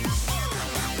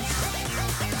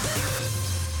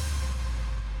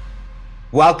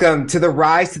Welcome to the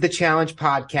Rise to the Challenge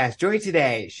podcast. Joining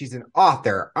today, she's an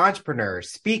author, entrepreneur,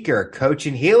 speaker, coach,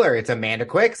 and healer. It's Amanda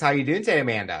Quicks. How are you doing today,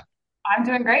 Amanda? I'm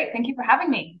doing great. Thank you for having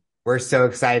me. We're so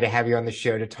excited to have you on the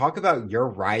show to talk about your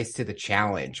rise to the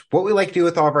challenge. What we like to do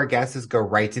with all of our guests is go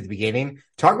right to the beginning,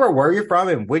 talk about where you're from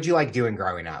and what you like doing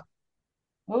growing up.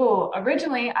 Oh,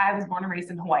 originally I was born and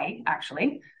raised in Hawaii,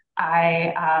 actually.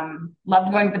 I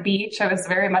loved going to the beach. I was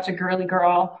very much a girly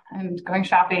girl and going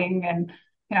shopping and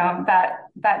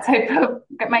that type of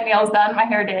get my nails done, my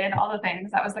hair did, all the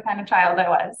things. That was the kind of child I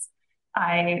was.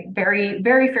 I very,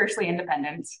 very fiercely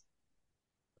independent.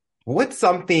 What's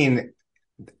something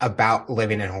about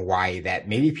living in Hawaii that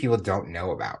maybe people don't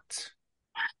know about?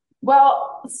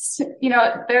 Well,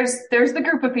 there's the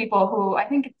group of people who I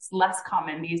think it's less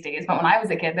common these days, but when I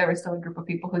was a kid, there was still a group of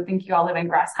people who think you all live in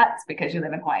grass huts because you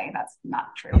live in Hawaii. That's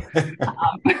not true.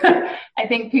 I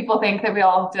think people think that we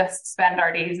all just spend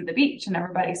our days at the beach and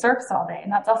everybody surfs all day,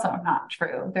 and that's also not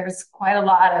true. There's quite a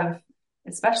lot of,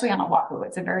 especially on Oahu,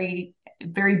 it's a very,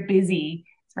 very busy,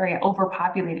 it's very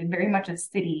overpopulated, very much a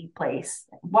city place.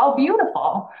 While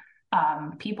beautiful,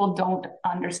 people don't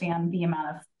understand the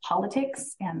amount of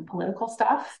politics and political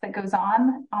stuff that goes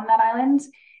on that island.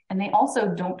 And they also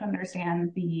don't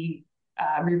understand the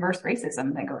reverse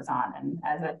racism that goes on. And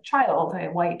as a child, a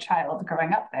white child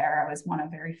growing up there, I was one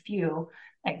of very few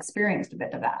I experienced a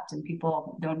bit of that. And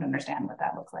people don't understand what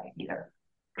that looks like either.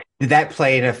 Did that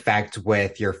play an effect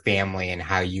with your family and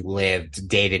how you lived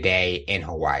day to day in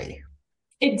Hawaii?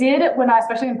 It did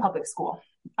especially in public school.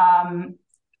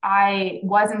 I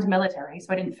wasn't military,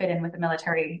 so I didn't fit in with the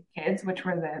military kids, which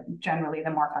were generally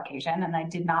the more Caucasian, and I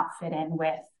did not fit in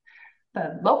with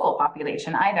the local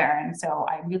population either. And so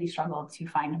I really struggled to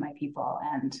find my people.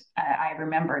 And I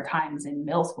remember times in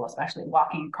middle school, especially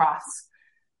walking across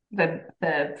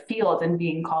the field and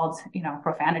being called,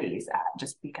 profanities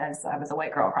just because I was a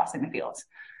white girl crossing the field.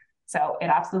 So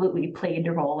it absolutely played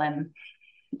a role in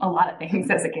a lot of things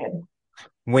as a kid.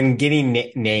 When getting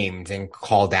named and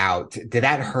called out, did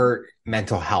that hurt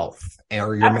mental health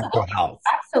or your mental Absolutely. health?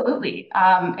 Absolutely.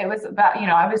 It was about,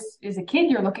 as a kid,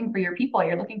 you're looking for your people,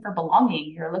 you're looking for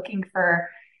belonging, you're looking for,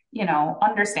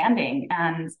 understanding.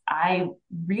 And I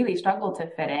really struggled to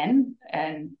fit in.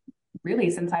 And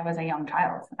really, since I was a young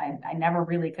child, I never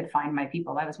really could find my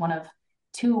people. I was one of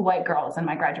two white girls in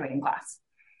my graduating class.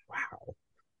 Wow.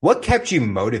 What kept you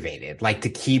motivated, like to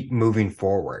keep moving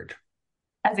forward?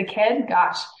 As a kid,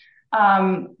 gosh,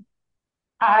 I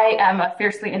am a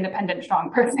fiercely independent, strong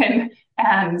person,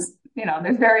 and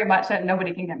there's very much a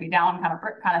nobody can get me down kind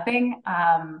of thing.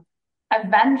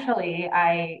 Eventually,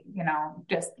 I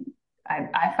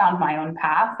found my own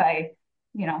path. I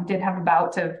did have a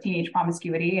bout of teenage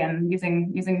promiscuity and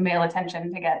using male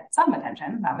attention to get some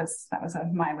attention. That was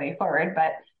my way forward.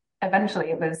 But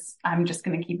eventually, it was I'm just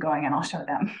going to keep going, and I'll show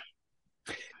them.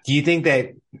 Do you think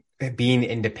that being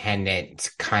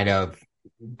independent kind of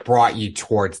brought you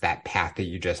towards that path that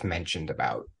you just mentioned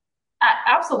about?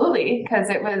 Absolutely,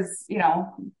 because it was,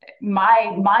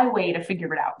 my way to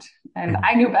figure it out, and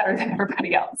I knew better than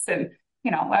everybody else. And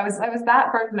I was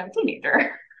that version of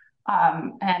teenager,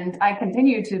 and I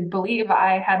continued to believe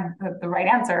I had the right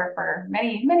answer for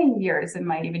many many years in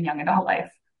my even young adult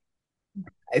life.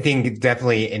 I think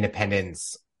definitely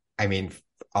independence. I mean,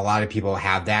 a lot of people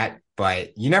have that,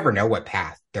 but you never know what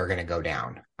path they're going to go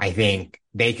down. I think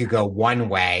they could go one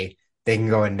way, they can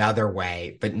go another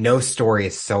way, but no story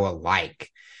is so alike.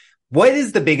 What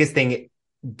is the biggest thing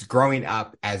growing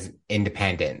up as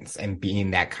independence and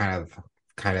being that kind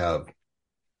of,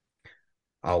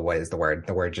 oh, what is the word?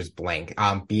 The word just blank.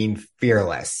 Being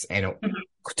fearless and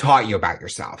taught you about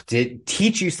yourself? Did it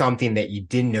teach you something that you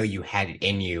didn't know you had it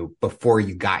in you before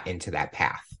you got into that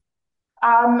path?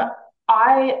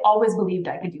 I always believed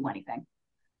I could do anything.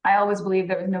 I always believed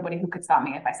there was nobody who could stop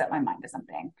me if I set my mind to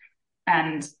something.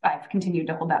 And I've continued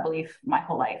to hold that belief my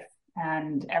whole life.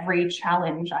 And every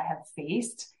challenge I have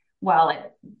faced, while it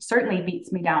certainly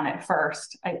beats me down at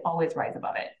first, I always rise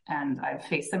above it. And I've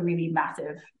faced some really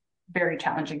massive, very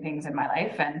challenging things in my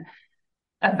life. And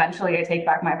eventually I take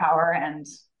back my power and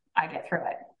I get through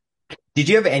it. Did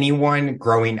you have anyone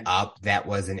growing up that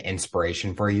was an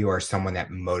inspiration for you or someone that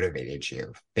motivated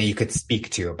you that you could speak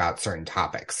to about certain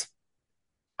topics?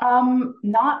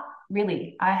 Not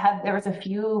really. There was a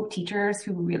few teachers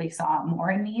who really saw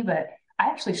more in me, but I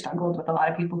actually struggled with a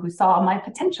lot of people who saw my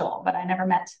potential, but I never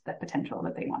met the potential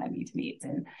that they wanted me to meet.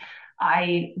 And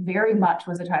I very much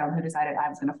was a child who decided I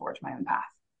was going to forge my own path.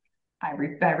 I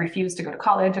refused to go to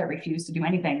college. I refused to do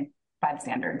anything by the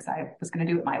standards. I was going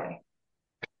to do it my way.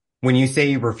 When you say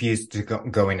you refused to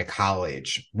go into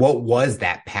college, what was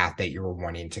that path that you were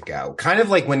wanting to go? Kind of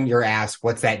like when you're asked,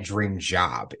 what's that dream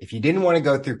job? If you didn't want to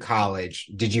go through college,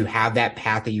 did you have that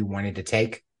path that you wanted to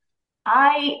take?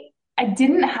 I I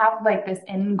didn't have like this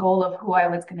end goal of who I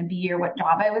was going to be or what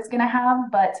job I was going to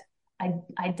have, but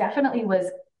I definitely was.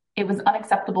 It was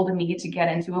unacceptable to me to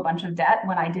get into a bunch of debt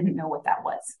when I didn't know what that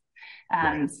was.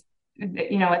 Right. And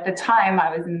at the time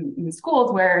I was in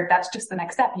schools where that's just the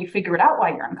next step. You figure it out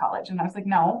while you're in college. And I was like,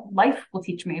 no, life will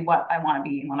teach me what I want to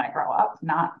be when I grow up,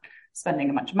 not spending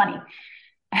a bunch of money.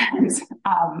 And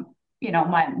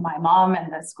my mom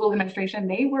and the school administration,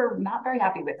 they were not very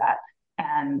happy with that.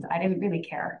 And I didn't really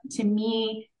care. To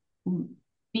me,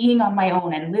 being on my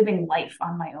own and living life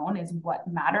on my own is what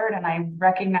mattered. And I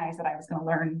recognized that I was going to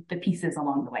learn the pieces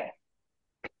along the way.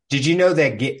 Did you know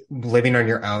that living on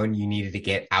your own, you needed to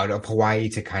get out of Hawaii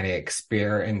to kind of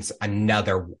experience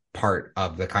another part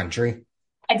of the country?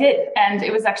 I did, and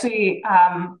it was actually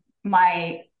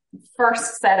my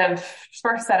first set of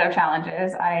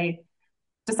challenges. I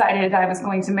decided I was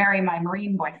going to marry my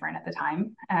Marine boyfriend at the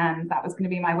time, and that was going to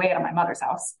be my way out of my mother's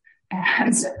house.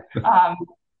 And um,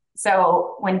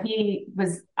 so when he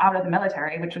was out of the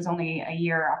military, which was only a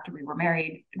year after we were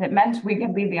married, it meant we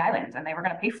could leave the island, and they were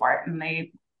going to pay for it, and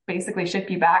they basically ship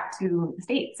you back to the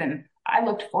States. And I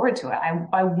looked forward to it.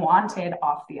 I wanted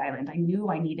off the island. I knew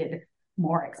I needed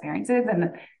more experiences,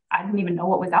 and I didn't even know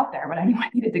what was out there, but I knew I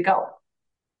needed to go.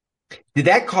 Did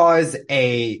that cause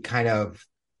a kind of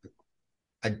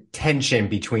a tension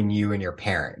between you and your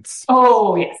parents?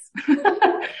 Oh, yes.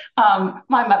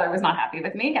 My mother was not happy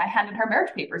with me. I handed her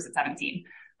marriage papers at 17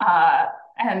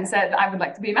 and said, I would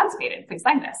like to be emancipated. Please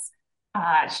sign this.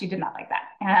 She did not like that.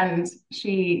 And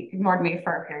she ignored me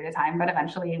for a period of time, but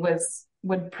eventually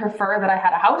would prefer that I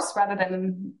had a house rather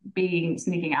than being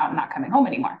sneaking out and not coming home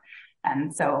anymore.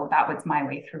 And so that was my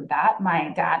way through that.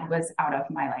 My dad was out of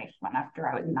my life when after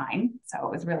I was 9. So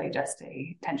it was really just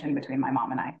a tension between my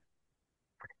mom and I.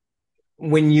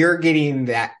 When you're getting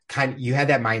that you had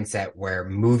that mindset where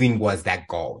moving was that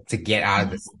goal to get out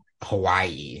of this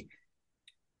Hawaii.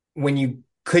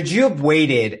 Could you have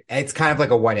waited? It's kind of like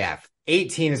a what if.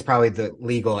 18 is probably the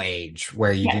legal age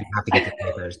where you Yes. didn't have to get the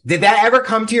papers. Did that ever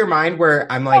come to your mind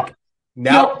where I'm No, like,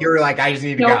 nope, no, you were like, I just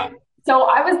need to no. go. So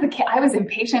I was the kid. I was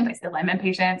impatient. I still am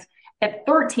impatient. At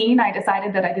 13, I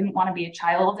decided that I didn't want to be a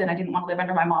child and I didn't want to live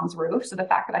under my mom's roof. So the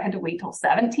fact that I had to wait till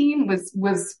 17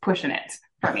 was pushing it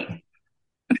for me.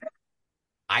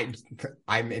 I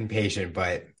I'm impatient,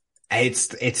 but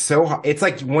it's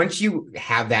like once you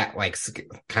have that like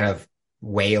kind of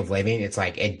way of living, it's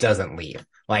like it doesn't leave.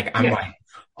 Like I'm Yeah. like,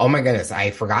 oh my goodness,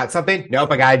 I forgot something.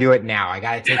 Nope, I gotta do it now. I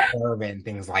gotta take care of it and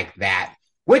things like that.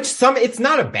 Which it's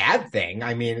not a bad thing.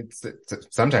 I mean,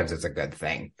 sometimes it's a good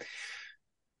thing.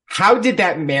 How did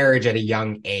that marriage at a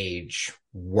young age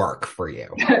work for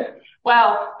you?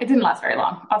 Well, it didn't last very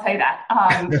long. I'll tell you that.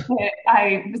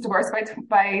 I was divorced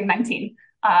by 19.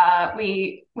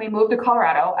 We moved to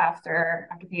Colorado after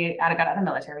he got out of the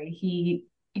military.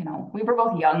 We were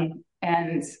both young,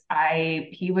 and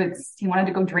he wanted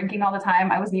to go drinking all the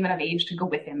time. I wasn't even of age to go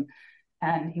with him,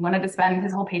 and he wanted to spend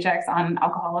his whole paychecks on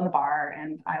alcohol in the bar,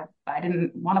 and I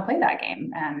didn't want to play that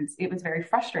game, and it was very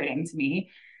frustrating to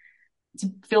me to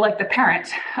feel like the parent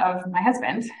of my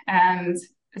husband. And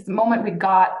it's the moment we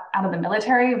got out of the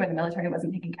military, where the military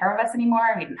wasn't taking care of us anymore,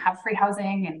 we didn't have free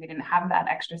housing and we didn't have that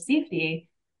extra safety.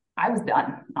 I was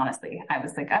done, honestly. I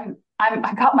was like,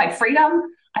 I got my freedom.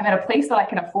 I'm at a place that I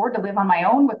can afford to live on my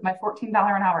own with my $14 an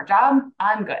hour job.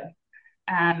 I'm good.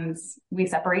 And we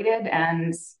separated,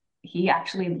 and he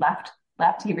actually left.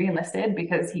 He reenlisted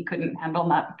because he couldn't handle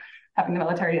not having the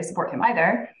military to support him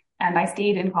either. And I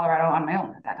stayed in Colorado on my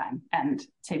own at that time. And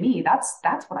to me, that's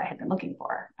what I had been looking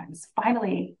for. I was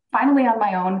finally on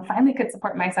my own, finally could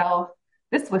support myself.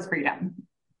 This was freedom.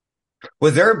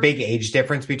 Was there a big age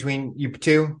difference between you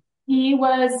two? He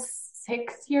was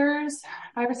 6 years,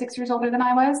 5 or 6 years older than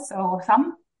I was. So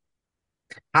some.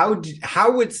 How would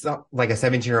like a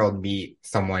 17-year-old meet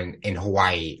someone in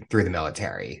Hawaii through the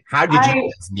military? How did you I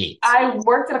guys meet? I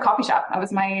worked at a coffee shop. That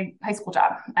was my high school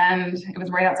job, and it was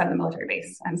right outside the military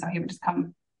base. And so he would just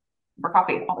come for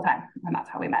coffee all the time, and that's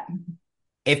how we met.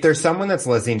 If there's someone that's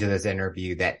listening to this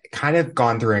interview that kind of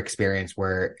gone through an experience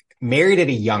where married at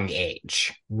a young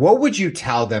age, what would you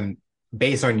tell them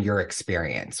based on your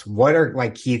experience? What are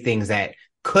like key things that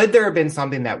could there have been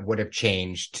something that would have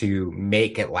changed to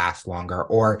make it last longer?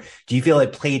 Or do you feel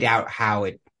it played out how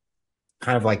it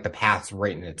kind of like the path's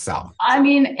written itself? I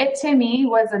mean, it to me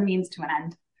was a means to an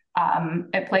end.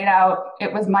 It played out,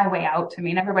 it was my way out. I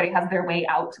mean, everybody has their way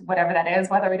out, whatever that is,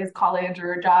 whether it is college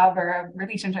or a job or a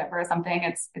relationship or something.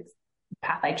 It's the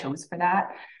path I chose for that.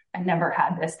 I never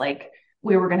had this like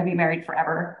we were going to be married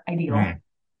forever ideal. Mhm.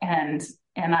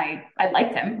 And I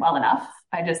liked him well enough.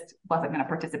 I just wasn't going to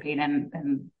participate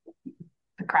in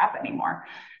the crap anymore.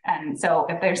 And so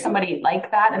if there's somebody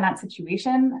like that in that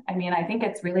situation, I mean, I think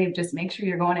it's really just make sure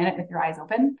you're going in it with your eyes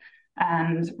open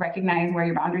and recognize where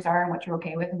your boundaries are and what you're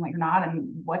okay with and what you're not,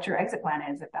 and what your exit plan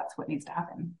is if that's what needs to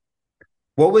happen.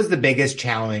 What was the biggest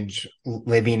challenge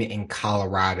living in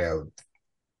Colorado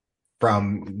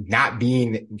from not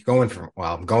being going from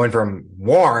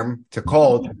warm to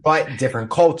cold, but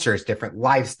different cultures, different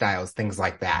lifestyles, things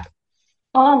like that?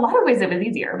 Well, in a lot of ways, it was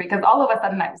easier because all of a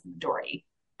sudden I was the majority.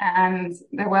 And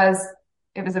it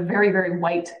was a very, very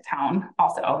white town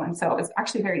also. And so it was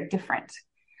actually very different.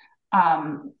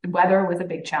 Weather was a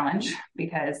big challenge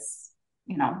because,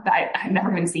 I'd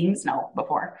never even seen snow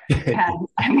before. And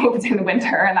I moved in the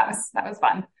winter and that was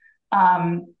fun.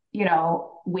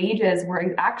 Wages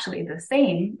were actually the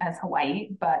same as Hawaii,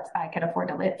 but I could afford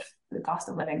to live. The cost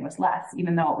of living was less,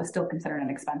 even though it was still considered an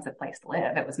expensive place to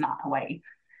live. It was not Hawaii.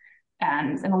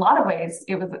 And in a lot of ways,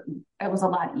 it was a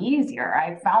lot easier.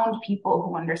 I found people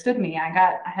who understood me. I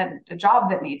had a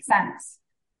job that made sense.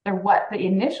 The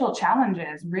initial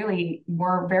challenges really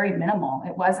were very minimal.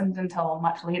 It wasn't until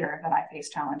much later that I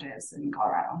faced challenges in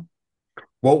Colorado.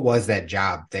 What was that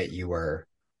job that you were?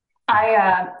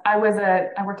 I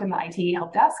worked in the IT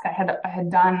help desk. I had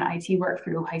done IT work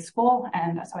through high school,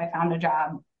 and so I found a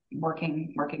job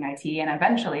working IT, and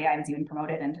eventually I was even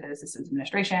promoted into systems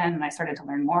administration, and I started to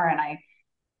learn more, and I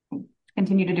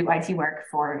continued to do IT work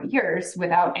for years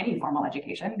without any formal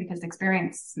education because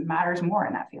experience matters more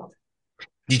in that field.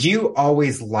 Did you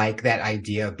always like that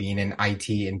idea of being in IT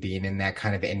and being in that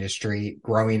kind of industry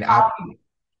growing up?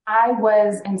 I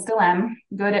was and still am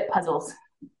good at puzzles.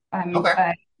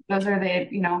 Okay. Those are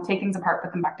take things apart,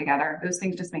 put them back together. Those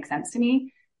things just make sense to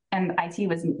me. And IT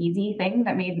was an easy thing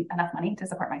that made enough money to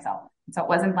support myself. So it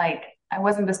wasn't like I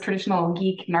wasn't this traditional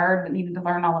geek nerd that needed to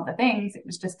learn all of the things. It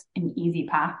was just an easy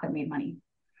path that made money.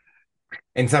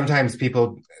 And sometimes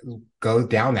people go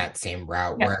down that same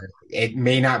route Yeah. where it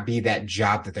may not be that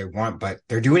job that they want, but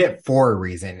they're doing it for a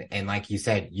reason. And like you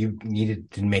said, you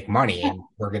needed to make money and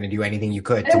we're going to do anything you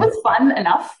could And to it make was fun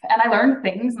enough. And I learned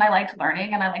things and I liked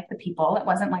learning and I liked the people. It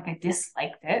wasn't like I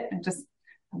disliked it.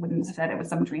 I wouldn't have said it was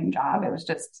some dream job. It was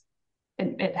just,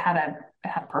 it had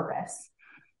a purpose.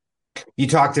 You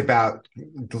talked about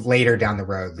later down the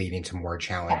road leading to more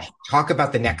challenge. Talk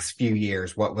about the next few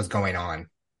years, what was going on.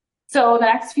 So the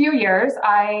next few years,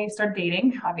 I started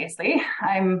dating, obviously.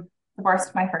 I'm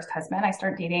divorced my first husband. I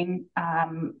start dating. I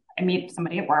meet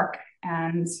somebody at work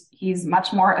and he's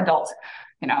much more adult.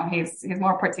 He's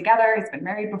more put together. He's been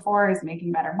married before. He's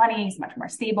making better money. He's much more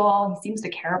stable. He seems to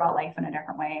care about life in a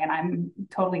different way. And I'm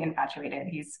totally infatuated.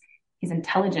 He's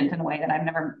intelligent in a way that I've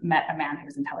never met a man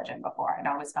who's intelligent before. I'd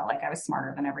always felt like I was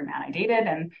smarter than every man I dated.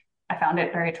 And I found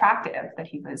it very attractive that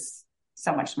he was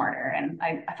so much smarter. And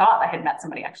I thought I had met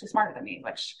somebody actually smarter than me,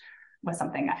 which was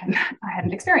something I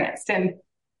hadn't experienced. And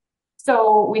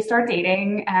so we start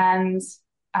dating, and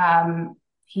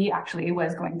he actually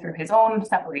was going through his own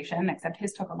separation, except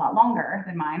his took a lot longer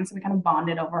than mine. So we kind of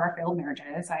bonded over our failed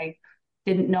marriages. I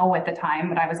didn't know at the time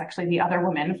that I was actually the other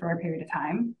woman for a period of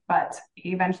time, but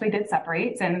he eventually did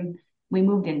separate and we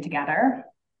moved in together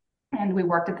and we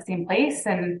worked at the same place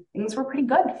and things were pretty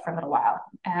good for a little while.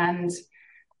 And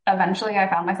eventually I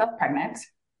found myself pregnant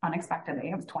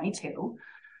unexpectedly. I was 22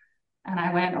 and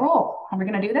I went, oh, are we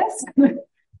going to do this?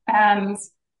 And,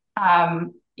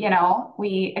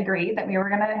 we agreed that we were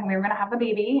going to have the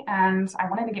baby, and I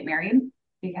wanted to get married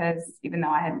because even though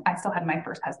I still had my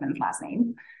first husband's last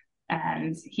name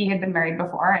and he had been married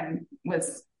before and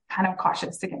was kind of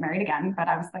cautious to get married again, but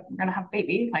I was like, we're going to have a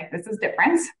baby. Like, this is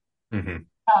different.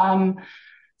 Mm-hmm. Um,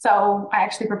 so I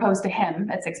actually proposed to him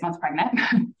at 6 months pregnant.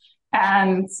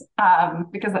 And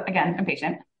because again, I'm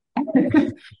patient.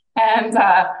 And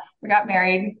we got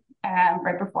married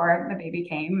right before the baby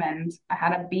came, and I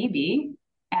had a baby,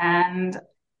 and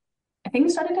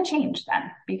things started to change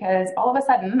then because all of a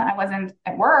sudden I wasn't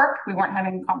at work. We weren't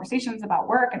having conversations about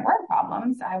work and work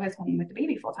problems. I was home with the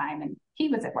baby full time, and he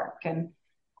was at work, and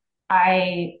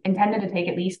I intended to take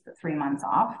at least the 3 months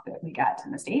off that we got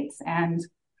in the States. And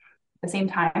at the same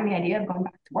time, the idea of going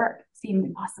back to work seemed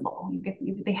impossible.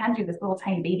 They hand you this little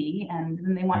tiny baby, and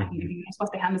then you're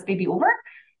supposed to hand this baby over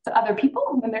to other people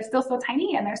when they're still so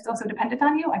tiny and they're still so dependent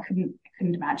on you. I couldn't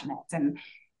imagine it. And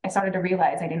I started to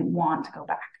realize I didn't want to go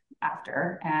back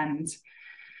after. And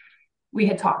we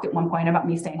had talked at one point about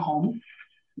me staying home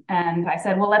And I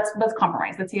said, well, let's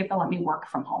compromise. Let's see if they'll let me work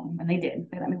from home. And they did.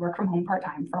 They let me work from home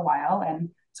part-time for a while. And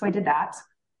so I did that.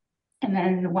 And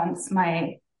then once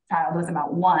my child was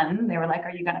about one, they were like,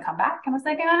 are you going to come back? And I was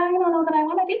like, I don't know that I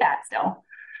want to do that still.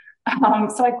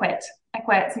 So I quit. I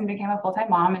quit and became a full-time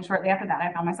mom. And shortly after that,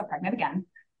 I found myself pregnant again.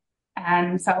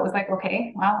 And so it was like,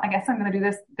 okay, well, I guess I'm going to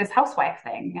do this housewife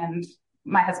thing. And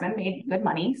my husband made good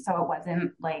money, so it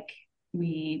wasn't like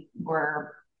we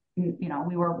were, we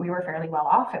were fairly well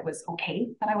off. It was okay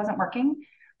that I wasn't working,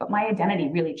 but my identity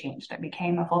really changed. I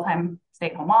became a full-time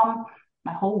stay-at-home mom.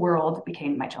 My whole world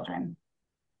became my children,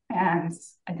 and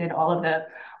I did all of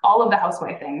the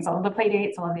housewife things, all of the play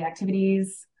dates, all of the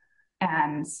activities,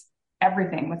 and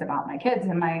everything was about my kids.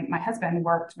 And my husband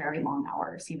worked very long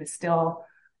hours. He was still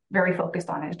very focused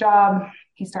on his job.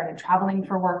 He started traveling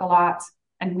for work a lot,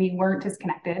 and we weren't as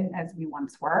connected as we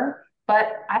once were. But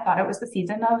I thought it was the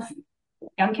season of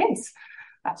young kids.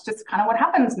 That's just kind of what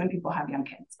happens when people have young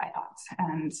kids, I thought.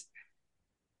 And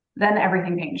then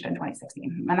everything changed in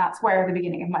 2016. And that's where the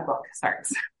beginning of my book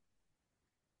starts.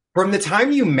 From the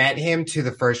time you met him to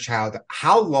the first child,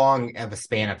 how long of a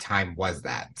span of time was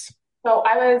that? So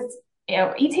I was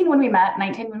 18 when we met,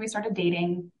 19 when we started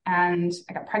dating, and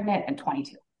I got pregnant at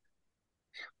 22.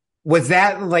 Was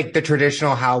that like the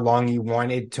traditional how long you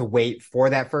wanted to wait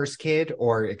for that first kid,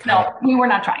 or it kind No, we were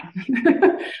not trying.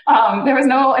 There was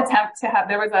no attempt to have,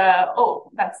 there was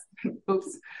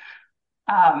oops.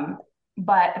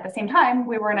 But at the same time,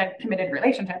 we were in a committed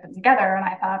relationship and together. And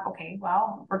I thought, okay,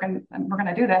 well, we're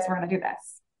gonna do this. We're gonna do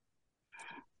this.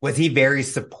 was he very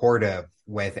supportive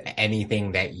with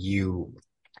anything that you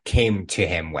came to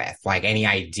him with, like any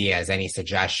ideas, any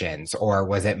suggestions, or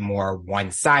was it more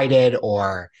one-sided,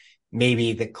 or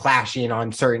maybe the clashing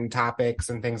on certain topics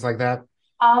and things like that?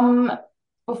 Um,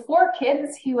 Before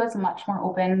kids, he was much more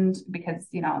open because,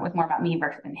 it was more about me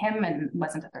versus him and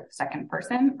wasn't a second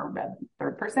person or a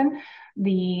third person.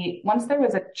 Once there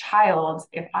was a child,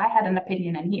 if I had an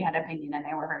opinion and he had an opinion and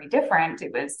they were very different,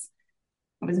 it was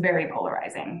very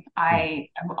polarizing. I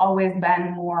have always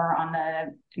been more on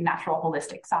the natural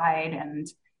holistic side, and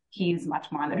he's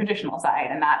much more on the traditional side.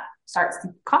 And that starts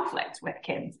conflict with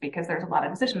kids because there's a lot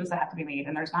of decisions that have to be made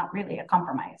and there's not really a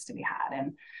compromise to be had.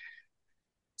 And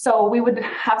so we would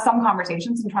have some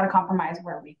conversations and try to compromise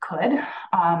where we could.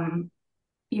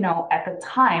 At the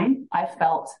time, I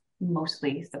felt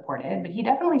mostly supported, but he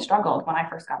definitely struggled when I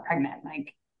first got pregnant.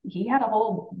 Like he had a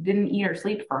whole didn't eat or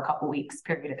sleep for a couple weeks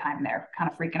period of time there, kind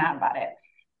of freaking out about it.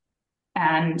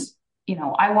 And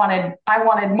I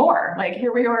wanted more. Like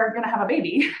here we were going to have a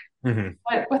baby.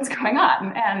 Mm-hmm. What's going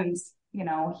on? And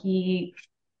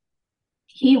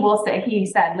he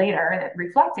said later that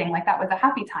reflecting, like that was a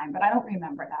happy time, but I don't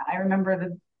remember that. I remember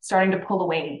the starting to pull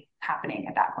away happening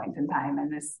at that point in time.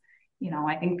 And this,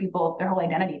 I think their whole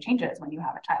identity changes when you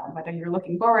have a child, whether you're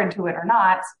looking forward to it or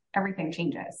not, everything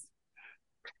changes.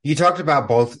 You talked about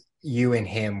both you and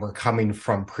him were coming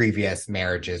from previous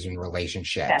marriages and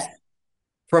relationships. Yes.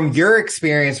 From your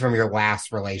experience from your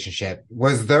last relationship,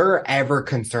 was there ever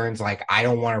concerns like, I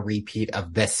don't want a repeat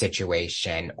of this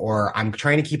situation, or I'm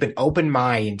trying to keep an open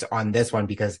mind on this one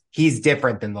because he's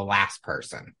different than the last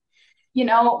person?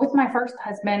 With my first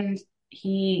husband,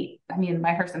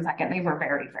 my first and second, they were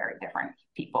very, very different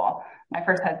people. My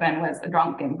first husband was a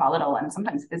drunk and volatile and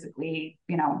sometimes physically,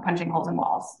 punching holes in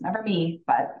walls. Never me,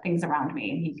 but things around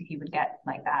me. He would get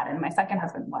like that. And my second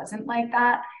husband wasn't like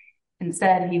that.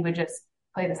 Instead, he would just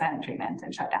play the silent treatment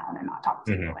and shut down and not talk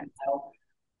to you. And so,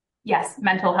 yes,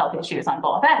 mental health issues on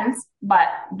both ends, but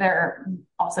they're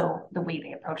also the way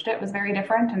they approached it was very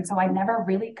different. And so I never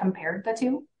really compared the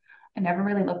two. I never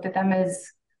really looked at them as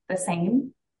the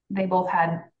same. They both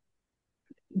had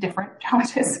different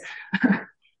challenges.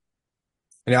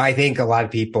 I think a lot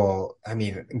of people,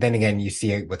 then again, you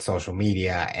see it with social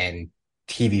media and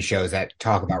TV shows that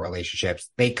talk about relationships.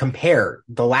 They compare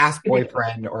the last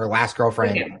boyfriend or last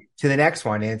girlfriend to the next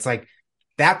one. And it's like,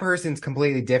 that person's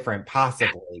completely different,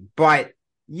 possibly, but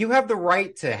you have the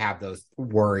right to have those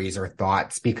worries or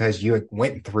thoughts because you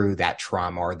went through that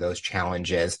trauma or those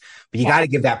challenges, but you got to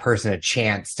give that person a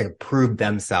chance to prove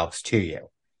themselves to you.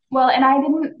 Well, and I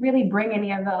didn't really bring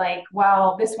any of the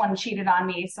well, this one cheated on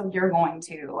me, so you're going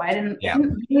to. I didn't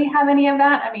really have any of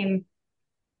that.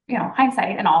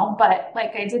 Hindsight and all, but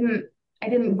I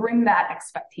didn't bring that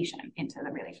expectation into the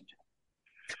relationship.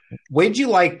 What did you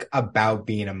like about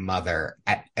being a mother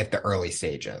at the early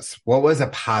stages? What was a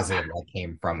positive that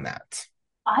came from that?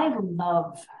 I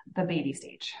love the baby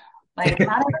stage. Not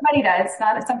everybody does.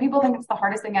 Some people think it's the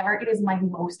hardest thing ever. It is my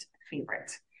most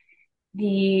favorite.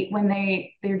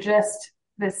 They're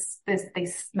they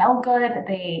smell good.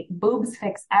 Boobs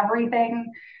fix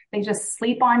everything. They just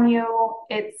sleep on you.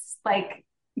 It's like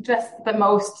just the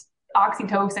most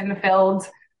oxytocin filled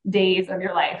days of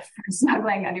your life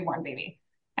snuggling a newborn baby.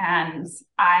 And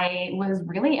I was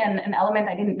really in an element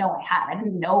I didn't know I had. I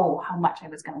didn't know how much I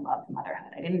was going to love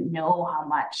motherhood. I didn't know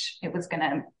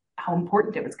how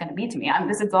important it was going to be to me.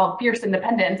 This is all fierce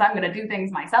independence. I'm going to do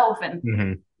things myself and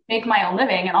Hmm. make my own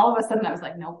living. And all of a sudden I was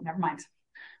like, nope, never mind.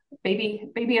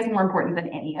 Baby is more important than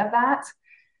any of that.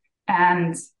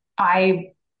 And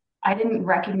I I didn't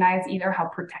recognize either how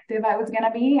protective I was going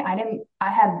to be. I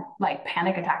had like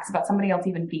panic attacks about somebody else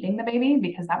even feeding the baby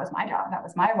because that was my job. That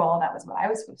was my role. That was what I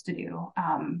was supposed to do.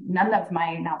 None of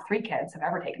my now 3 kids have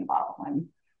ever taken a bottle, and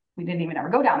we didn't even ever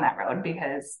go down that road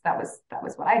because that was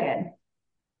what I did.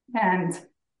 And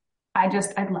I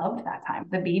loved that time.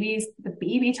 The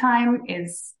baby time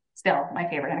is still my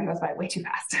favorite, and it goes by way too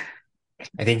fast.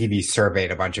 I think if you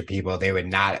surveyed a bunch of people, they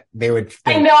would I think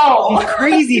she's know.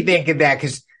 crazy thinking that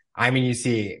because I mean, you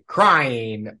see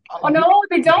crying. Oh no,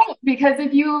 they don't, because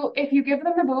if you give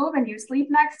them the boob and you sleep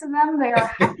next to them, they are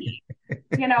happy.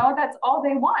 That's all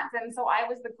they want. And so I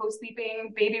was the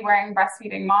co-sleeping, baby wearing,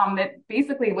 breastfeeding mom that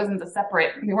basically wasn't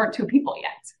we weren't two people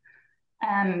yet.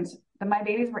 And my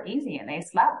babies were easy and they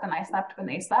slept and I slept when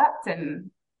they slept,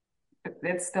 and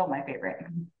it's still my favorite.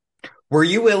 Were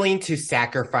you willing to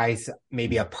sacrifice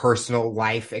maybe a personal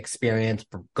life experience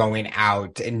for going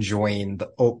out, enjoying the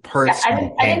Yeah,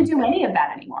 personal I didn't thing? do any of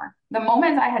that anymore. The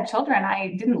moment I had children,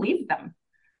 I didn't leave them.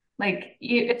 Like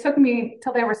it took me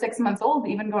till they were 6 months old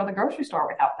to even go to the grocery store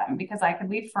without them, because I could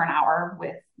leave for an hour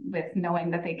with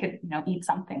knowing that they could, eat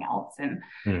something else. And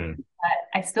Hmm.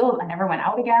 I never went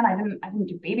out again. I didn't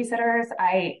do babysitters.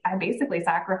 I basically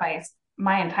sacrificed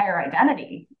my entire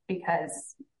identity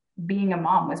because being a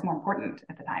mom was more important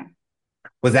at the time.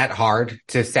 Was that hard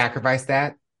to sacrifice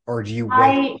that, or do you wait?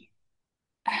 I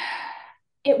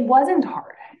It wasn't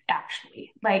hard,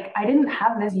 actually. Like I didn't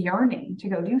have this yearning to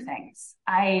go do things.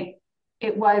 They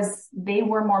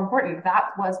were more important. That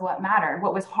was what mattered.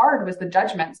 What was hard was the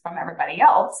judgments from everybody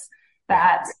else Yeah,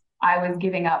 that I was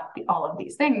giving up all of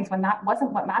these things when that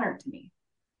wasn't what mattered to me.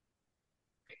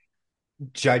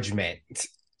 judgment.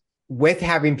 With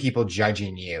having people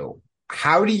judging you,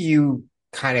 how do you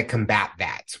kind of combat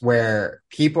that where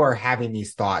people are having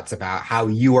these thoughts about how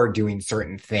you are doing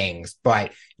certain things,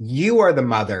 but you are the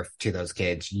mother to those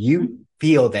kids. You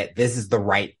feel that this is the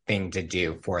right thing to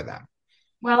do for them.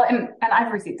 Well, and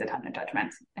I've received a ton of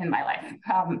judgment in my life.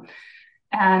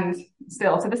 And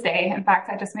still to this day, in fact,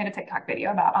 I just made a TikTok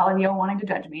video about all of you wanting to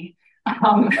judge me.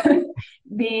 Um,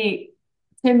 the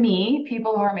To me,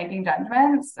 people who are making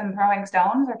judgments and throwing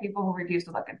stones are people who refuse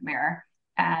to look at the mirror,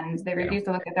 and they Yeah. refuse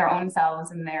to look at their own selves,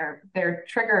 and they're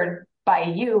triggered by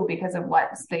you because of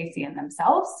what they see in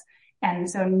themselves. And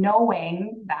so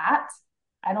knowing that,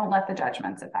 I don't let the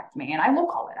judgments affect me, and I will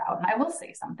call it out and I will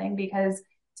say something, because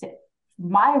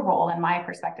my role and my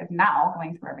perspective now,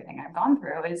 going through everything I've gone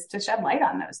through, is to shed light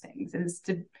on those things, is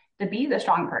to be the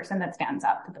strong person that stands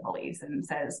up to the bullies and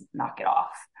says, knock it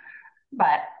off.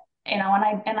 But and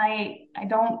I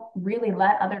don't really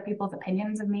let other people's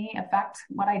opinions of me affect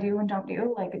what I do and don't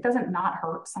do. Like it doesn't not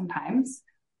hurt sometimes,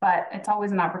 but it's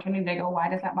always an opportunity to go, why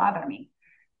does that bother me?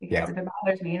 Because Yeah. if it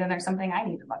bothers me, then there's something I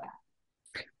need to look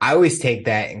at. I always take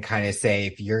that and kind of say,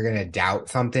 if you're going to doubt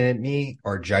something at me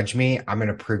or judge me, I'm going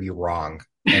to prove you wrong.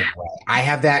 Anyway, I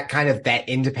have that kind of that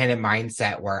independent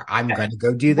mindset where I'm going to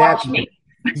go do that. Watch me.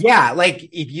 Yeah, like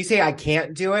if you say I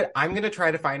can't do it, I'm going to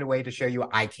try to find a way to show you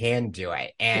I can do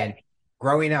it. Yeah. And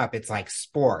growing up, it's like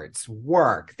sports,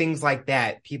 work, things like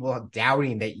that, people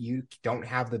doubting that you don't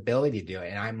have the ability to do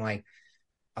it. And I'm like,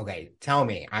 okay, tell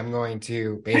me. I'm going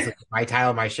to basically my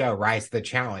title of my show, Rise to the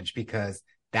Challenge, because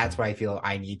that's what I feel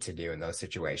I need to do in those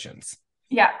situations.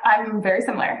 Yeah, I'm very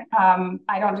similar.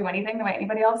 I don't do anything the way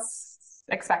anybody else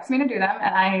expects me to do them.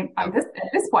 And at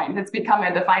this point, it's become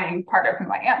a defining part of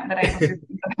who I am, that I don't do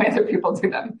things the way other people do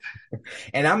them.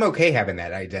 And I'm okay having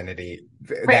that identity,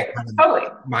 Right. that kind of Totally.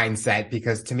 mindset,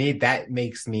 because to me, that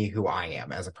makes me who I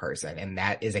am as a person. And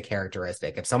that is a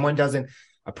characteristic. If someone doesn't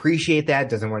appreciate that,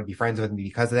 doesn't want to be friends with me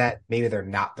because of that, maybe they're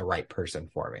not the right person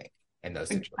for me in those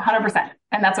situations. 100%.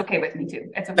 And that's okay with me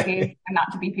too. It's okay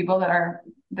not to be people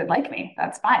that like me.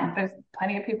 That's fine. There's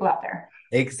plenty of people out there.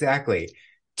 Exactly.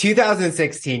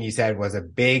 2016, you said, was a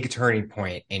big turning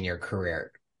point in your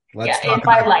career. Let's Yeah, in talk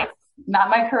my about life, not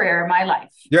my career, my life.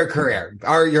 your career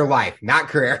or your life, not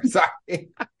career. Sorry.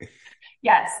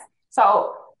 Yes.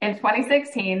 So in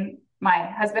 2016, my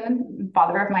husband and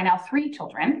father of my now 3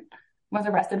 children was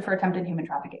arrested for attempted human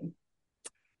trafficking.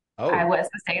 I Oh, was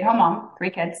a stay-at-home mom, 3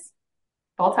 kids,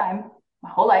 full time. my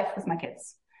whole life with my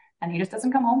kids. And he just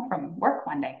doesn't come home from work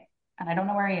one day. And I don't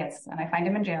know where he is. And I find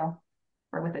him in jail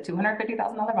or with a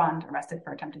 $250,000 bond, arrested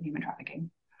for attempted human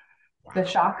trafficking. The Wow.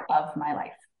 shock of my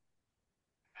life.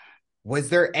 Was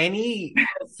there any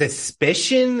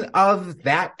suspicion of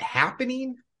that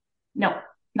happening? No,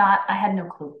 not, I had no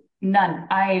clue. None.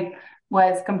 I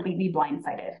was completely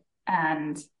blindsided.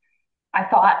 And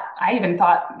I even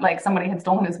thought like somebody had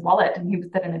stolen his wallet and he was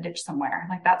dead in a ditch somewhere.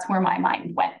 Like that's where my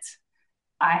mind went.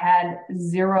 I had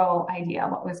zero idea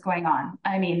what was going on.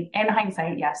 I mean, in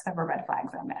hindsight, yes, there were red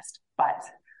flags I missed, but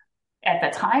at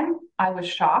the time, I was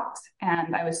shocked.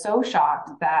 And I was so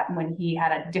shocked that when he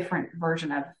had a different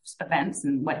version of events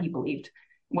and what he believed,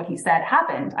 what he said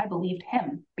happened, I believed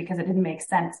him because it didn't make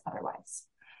sense otherwise.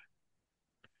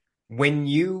 When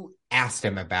you asked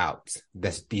him about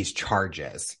these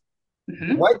charges,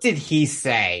 Mm-hmm. what did he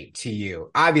say to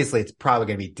you? Obviously, it's probably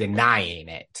going to be denying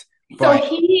it, So but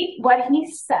what he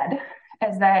said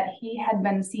is that he had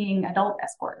been seeing adult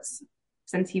escorts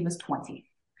since he was 20.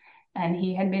 And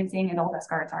he had been seeing adult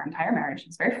escorts our entire marriage.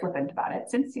 He's very flippant about it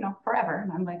since, forever.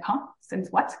 And I'm like, huh? Since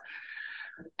what?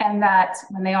 And that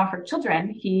when they offered children,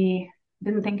 he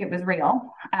didn't think it was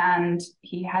real. And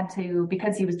he had to,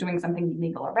 because he was doing something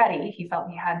illegal already, he felt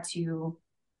he had to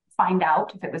find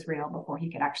out if it was real before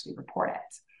he could actually report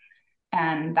it.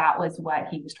 And that was what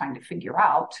he was trying to figure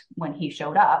out when he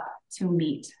showed up to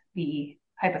meet the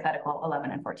hypothetical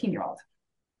 11 and 14-year-old.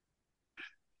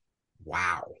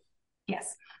 wow.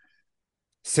 Yes.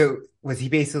 So was he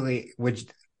basically, which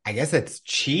I guess it's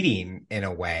cheating in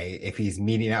a way if he's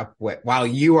meeting up with, while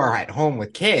you are at home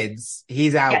with kids,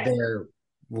 he's out Yes. there Yes.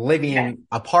 living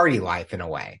a party life in a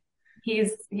way.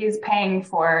 He's paying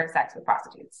for sex with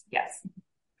prostitutes. Yes.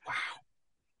 Wow.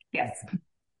 Yes.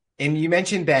 And you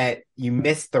mentioned that you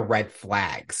missed the red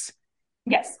flags.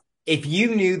 Yes. If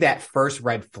you knew that first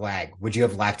red flag, would you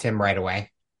have left him right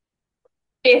away?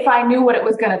 If I knew what it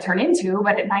was going to turn into,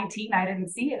 but at 19, I didn't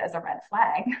see it as a red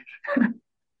flag.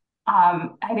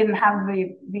 I didn't have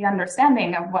the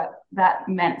understanding of what that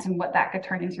meant and what that could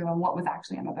turn into and what was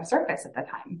actually under the surface at the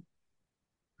time.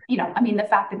 I mean, the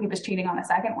fact that he was cheating on a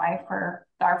second wife for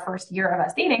our first year of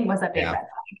us dating was a big Yeah. red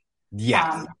flag.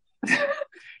 Yes.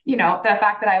 The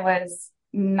fact that I was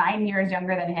 9 years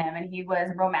younger than him and he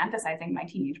was romanticizing my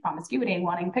teenage promiscuity and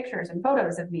wanting pictures and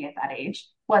photos of me at that age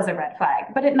was a red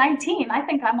flag. But at 19, I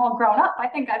think I'm all grown up. I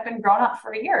think I've been grown up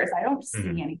for years. I don't see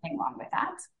Mhm. anything wrong with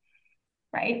that.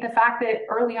 Right. The fact that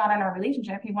early on in our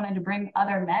relationship, he wanted to bring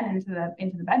other men into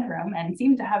the bedroom and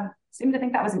seemed to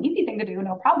think that was an easy thing to do,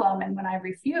 no problem. And when I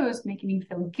refused, making me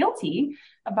feel guilty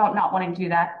about not wanting to do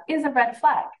that is a red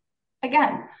flag.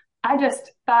 Again, I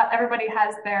just thought everybody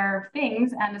has their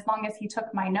things, and as long as he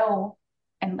took my no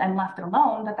and left it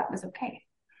alone, that was okay.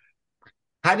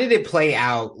 How did it play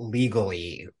out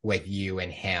legally with you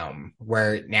and him,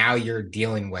 where now you're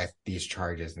dealing with these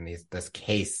charges and this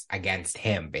case against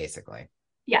him, basically?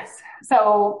 Yes.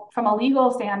 So from a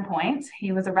legal standpoint,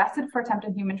 he was arrested for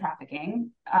attempted human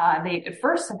trafficking. They at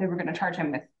first said they were going to charge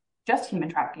him with just human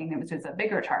trafficking, which is a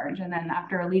bigger charge. And then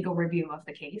after a legal review of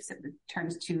the case, it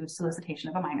turns to solicitation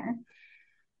of a minor.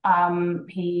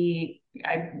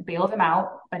 I bailed him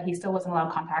out, but he still wasn't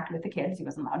allowed contact with the kids. He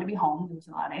wasn't allowed to be home. He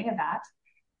wasn't allowed any of that.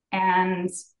 And,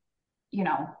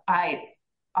 I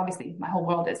obviously my whole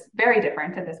world is very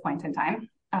different at this point in time.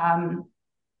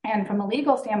 And from a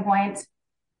legal standpoint,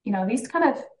 these kind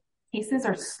of cases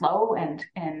are slow and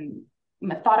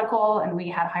methodical. And we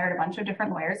had hired a bunch of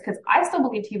different lawyers because I still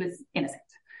believed he was innocent.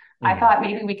 I Mhm. thought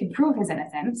maybe we could prove his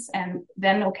innocence and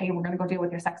then, okay, we're going to go deal with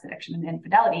your sex addiction and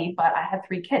infidelity. But I had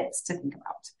 3 kids to think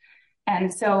about.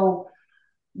 And so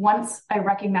once I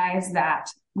recognized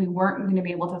that we weren't going to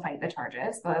be able to fight the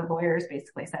charges, the lawyers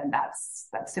basically said that's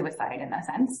suicide in a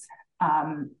sense.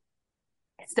 I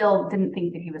still didn't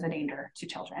think that he was a danger to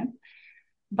children,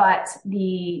 but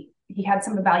he had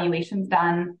some evaluations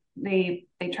done. They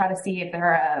try to see if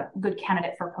they're a good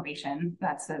candidate for probation.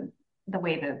 That's the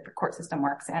way the court system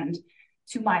works. And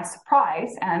to my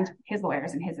surprise, and his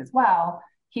lawyers and his as well,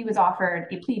 he was offered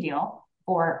a plea deal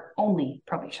for only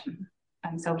probation.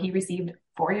 And so he received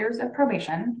 4 years of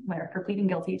probation for pleading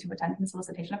guilty to attempted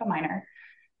solicitation of a minor.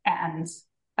 And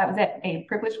that was it. A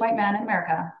privileged white man in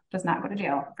America does not go to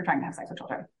jail for trying to have sex with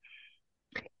children.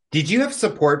 Did you have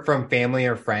support from family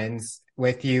or friends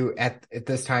with you at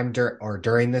this time or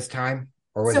during this time?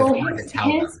 Or was it So hard to tell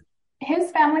them?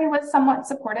 his family was somewhat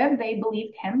supportive. They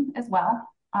believed him as well.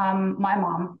 My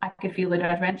mom, I could feel the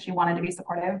judgment. She wanted to be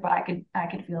supportive, but I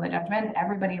could feel the judgment.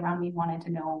 Everybody around me wanted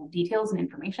to know details and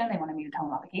information. They wanted me to tell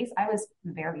them about the case. I was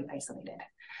very isolated.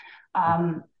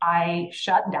 I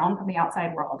shut down from the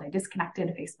outside world. I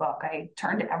disconnected Facebook. I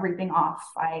turned everything off.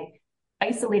 I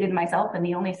isolated myself, and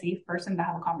the only safe person to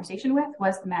have a conversation with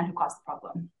was the man who caused the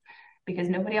problem, because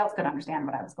nobody else could understand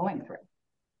what I was going through.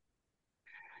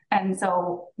 And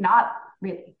so, not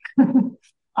really.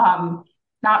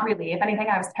 Not really. If anything,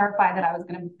 I was terrified that I was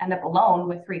going to end up alone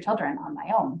with 3 children on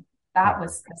my own. That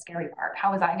was the scary part.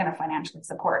 How was I going to financially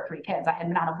support 3 kids? I had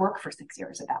been out of work for 6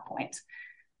 years at that point.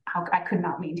 I could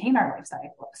not maintain our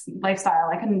lifestyle.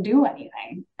 I couldn't do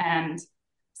anything. And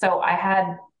so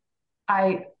I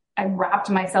wrapped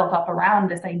myself up around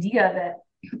this idea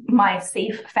that my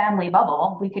safe family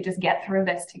bubble, we could just get through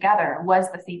this together, was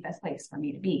the safest place for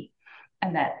me to be.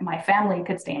 And that my family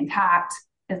could stay intact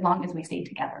as long as we stayed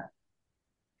together.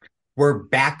 Were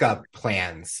backup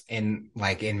plans in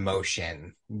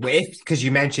motion with, because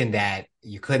you mentioned that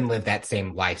you couldn't live that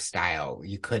same lifestyle,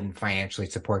 you couldn't financially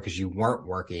support because you weren't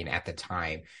working at the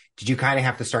time. Did you kind of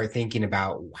have to start thinking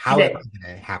about how am I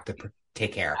going to have to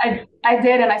take care? I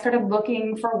did, and I started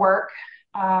looking for work.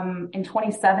 In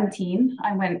 2017,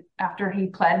 I went after he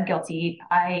pled guilty.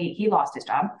 He lost his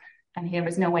job, and there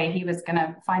was no way he was going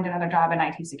to find another job in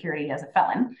IT security as a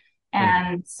felon.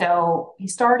 And so he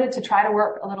started to try to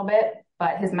work a little bit,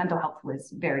 but his mental health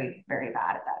was very, very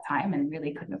bad at that time and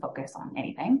really couldn't focus on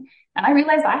anything. And I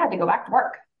realized I had to go back to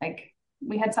work. Like,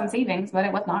 we had some savings, but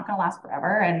it was not going to last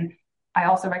forever. And I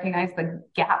also recognized the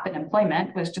gap in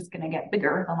employment was just going to get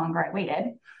bigger the longer I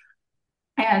waited.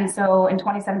 And so in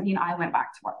 2017, I went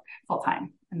back to work full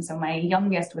time. And so my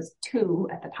youngest was 2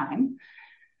 at the time.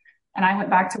 And I went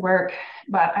back to work,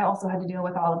 but I also had to deal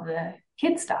with all of the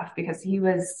kid stuff, because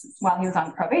while he was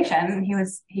on probation,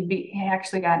 he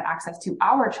actually got access to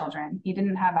our children. He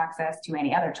didn't have access to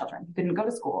any other children. He couldn't go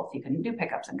to school. He couldn't do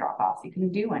pickups and drop offs. He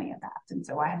couldn't do any of that. And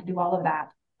so I had to do all of that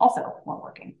also while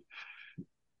working.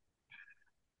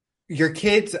 Your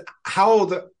kids, how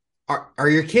old are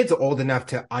your kids old enough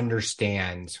to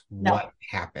understand what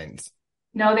happened?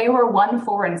 No, they were 1,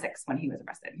 4, and 6 when he was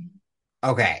arrested.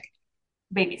 Okay.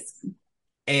 Babies.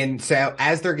 And so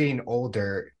as they're getting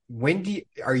older,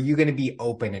 are you going to be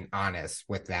open and honest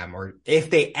with them? Or if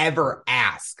they ever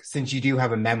ask, since you do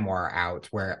have a memoir out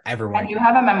where everyone... I do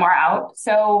have a memoir out.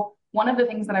 So one of the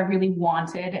things that I really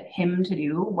wanted him to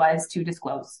do was to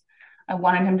disclose. I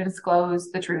wanted him to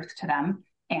disclose the truth to them.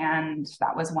 And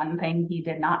that was one thing he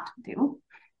did not do.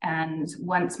 And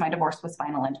once my divorce was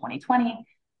final in 2020,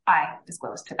 I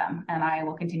disclosed to them. And I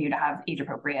will continue to have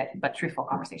age-appropriate but truthful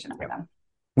conversations with them.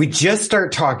 We just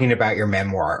start talking about your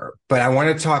memoir, but I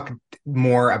want to talk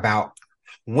more about,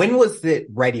 when was it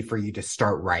ready for you to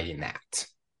start writing that?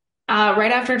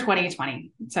 Right after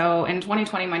 2020. So in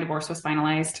 2020, my divorce was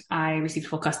finalized. I received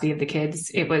full custody of the kids.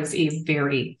 It was a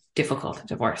very difficult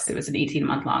divorce. It was an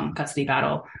 18-month-long custody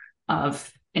battle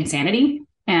of insanity.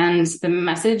 And the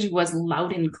message was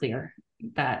loud and clear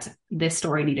that this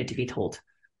story needed to be told.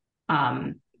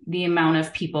 The amount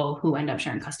of people who end up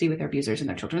sharing custody with their abusers and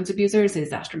their children's abusers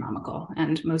is astronomical.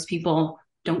 And most people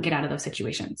don't get out of those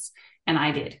situations. And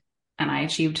I did. And I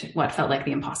achieved what felt like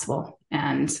the impossible.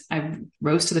 And I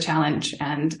rose to the challenge,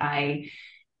 and I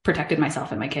protected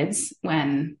myself and my kids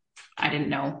when I didn't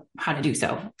know how to do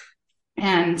so.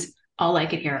 And all I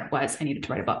could hear was I needed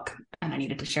to write a book, and I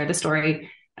needed to share the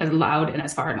story as loud and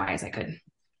as far and wide as I could.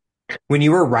 When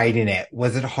you were writing it,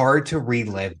 was it hard to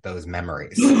relive those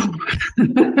memories?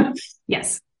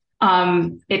 Yes.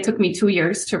 It took me 2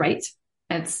 years to write.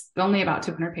 It's only about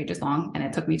 200 pages long, and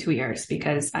it took me 2 years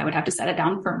because I would have to set it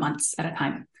down for months at a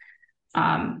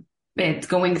time. It's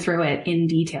going through it in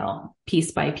detail,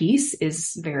 piece by piece,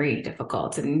 is very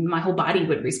difficult, and my whole body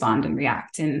would respond and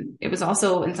react. And it was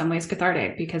also in some ways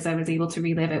cathartic because I was able to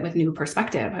relive it with new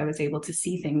perspective. I was able to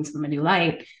see things from a new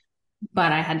light,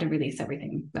 but I had to release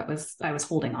everything that I was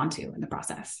holding on to in the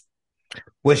process.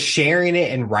 Was sharing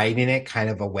it and writing it kind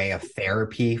of a way of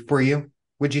therapy for you,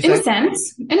 would you say?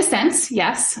 In a sense,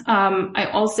 yes. I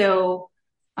also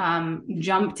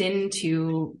jumped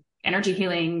into energy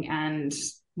healing and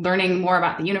learning more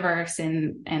about the universe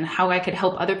and how I could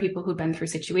help other people who've been through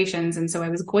situations. And so I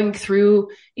was going through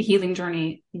a healing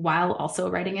journey while also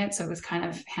writing it. So it was kind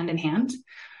of hand in hand,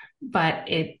 but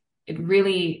it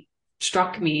really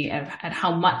struck me at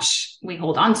how much we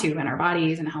hold on to in our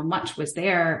bodies and how much was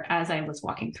there as I was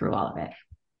walking through all of it.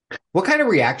 What kind of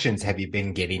reactions have you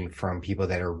been getting from people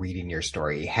that are reading your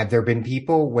story? Have there been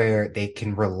people where they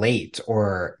can relate,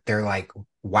 or they're like,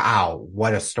 wow,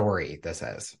 what a story this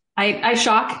is? I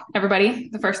shock everybody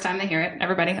the first time they hear it.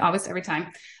 Everybody, always, every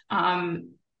time.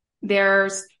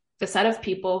 There's the set of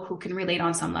people who can relate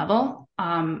on some level.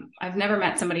 I've never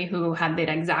met somebody who had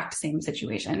the exact same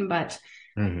situation, but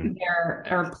Mhm. There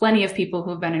are plenty of people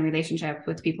who've been in relationship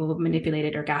with people who've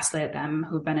manipulated or gaslit them,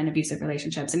 who've been in abusive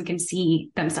relationships and can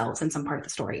see themselves in some part of the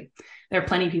story. There are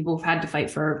plenty of people who've had to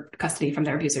fight for custody from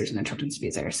their abusers and their children's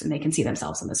abusers, and they can see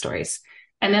themselves in the stories.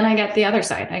 And then I get the other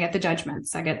side. I get the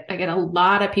judgments. I get a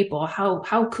lot of people.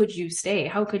 How could you stay?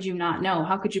 How could you not know?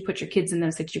 How could you put your kids in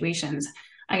those situations?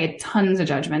 I get tons of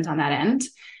judgment on that end.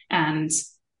 And,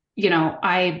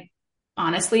 I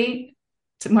honestly,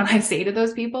 when I say to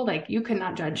those people, like, you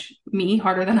cannot judge me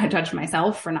harder than I judged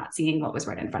myself for not seeing what was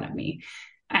right in front of me.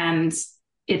 And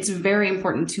it's very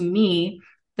important to me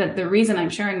that the reason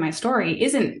I'm sharing my story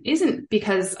isn't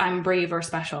because I'm brave or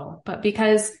special, but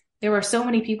because there are so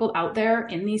many people out there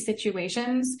in these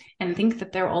situations and think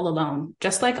that they're all alone.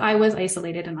 Just like I was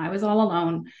isolated and I was all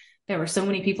alone, there were so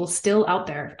many people still out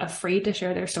there afraid to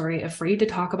share their story, afraid to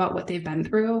talk about what they've been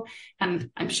through. And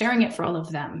I'm sharing it for all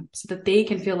of them so that they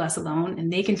can feel less alone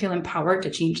and they can feel empowered to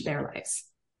change their lives.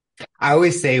 I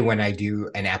always say when I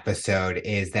do an episode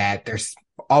is that there's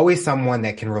always someone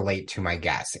that can relate to my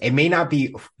guests. It may not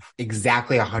be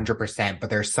exactly 100%, but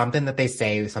there's something that they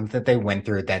say, something that they went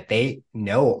through that they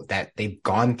know that they've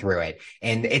gone through it.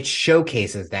 And it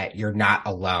showcases that you're not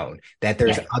alone, that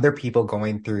there's other people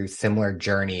going through similar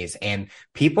journeys and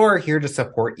people are here to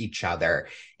support each other.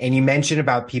 And you mentioned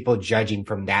about people judging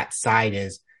from that side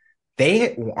is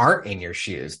they aren't in your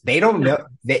shoes. They don't know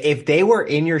that if they were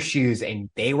in your shoes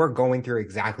and they were going through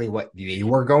exactly what you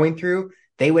were going through,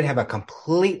 they would have a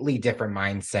completely different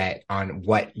mindset on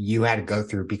what you had to go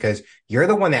through because you're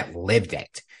the one that lived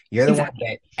it. You're the one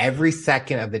that every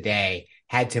second of the day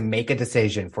had to make a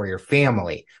decision for your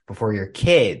family, before your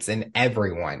kids and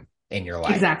everyone in your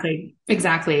life.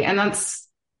 Exactly.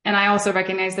 And I also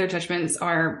recognize their judgments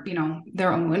are,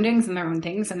 their own woundings and their own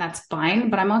things, and that's fine.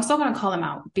 But I'm also going to call them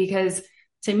out because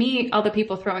to me, all the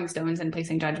people throwing stones and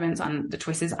placing judgments on the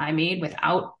choices I made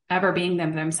without ever being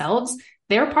them themselves,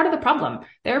 they're part of the problem.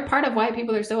 They're part of why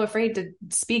people are so afraid to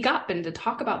speak up and to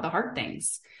talk about the hard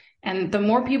things. And the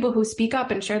more people who speak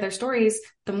up and share their stories,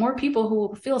 the more people who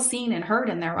will feel seen and heard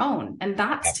in their own. And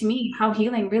that's, to me, how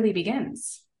healing really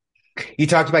begins. You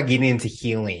talked about getting into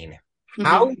healing.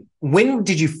 When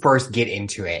did you first get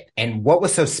into it? And what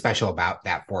was so special about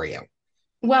that for you?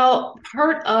 Well,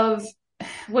 part of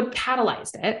what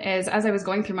catalyzed it is as I was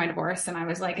going through my divorce and I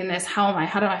was like in this, how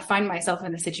do I find myself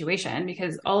in this situation?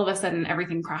 Because all of a sudden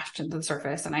everything crashed into the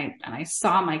surface and I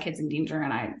saw my kids in danger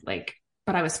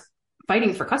but I was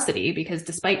fighting for custody because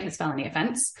despite his felony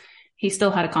offense, he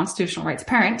still had a constitutional rights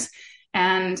parent.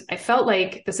 And I felt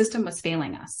like the system was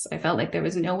failing us. I felt like there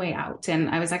was no way out. And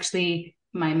I was actually,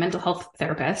 my mental health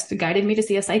therapist guided me to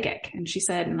see a psychic. And she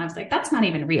said, and I was like, that's not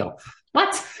even real.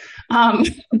 What?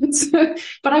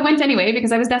 But I went anyway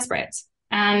because I was desperate.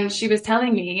 And she was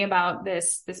telling me about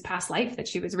this past life that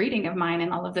she was reading of mine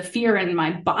and all of the fear, and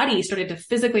my body started to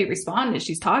physically respond as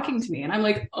she's talking to me. And I'm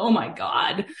like, oh my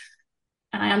God.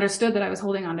 And I understood that I was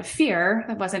holding on to fear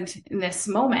that wasn't in this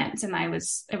moment. And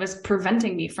it was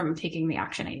preventing me from taking the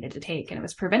action I needed to take. And it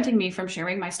was preventing me from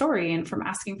sharing my story and from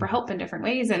asking for help in different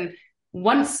ways. And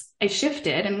once I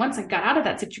shifted and once I got out of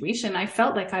that situation, I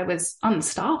felt like I was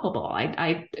unstoppable.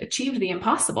 I achieved the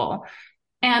impossible.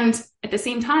 And at the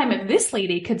same time, if this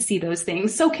lady could see those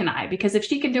things, so can I, because if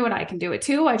she can do it, I can do it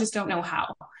too. I just don't know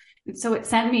how. And so it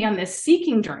sent me on this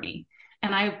seeking journey.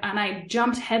 And I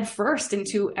jumped headfirst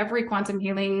into every quantum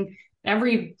healing,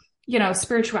 every,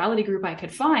 spirituality group I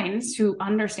could find to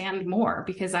understand more,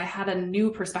 because I had a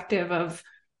new perspective of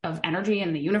energy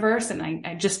in the universe. And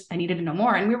I needed to know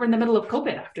more. And we were in the middle of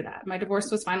COVID after that. My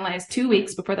divorce was finalized 2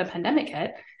 weeks before the pandemic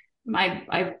hit.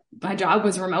 My job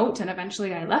was remote and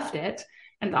eventually I left it,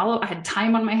 and I had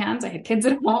time on my hands. I had kids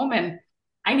at home and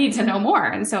I need to know more.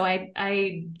 And so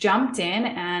I jumped in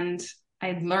and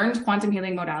I learned quantum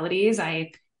healing modalities.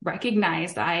 I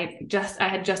recognized I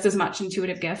had just as much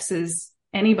intuitive gifts as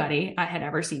anybody I had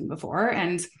ever seen before.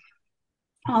 And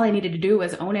all I needed to do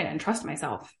was own it and trust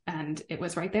myself. And it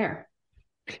was right there.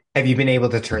 Have you been able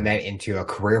to turn that into a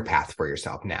career path for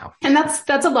yourself now? And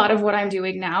that's a lot of what I'm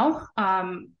doing now.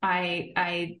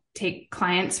 I take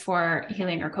clients for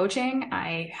healing or coaching.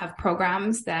 I have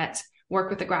programs that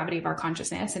work with the gravity of our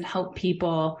consciousness and help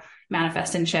people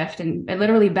manifest and shift and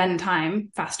literally bend time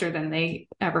faster than they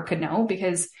ever could know,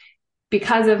 because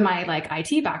of my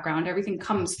IT background, everything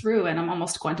comes through and I'm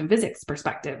almost quantum physics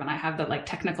perspective. And I have the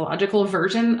technological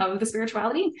version of the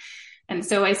spirituality. And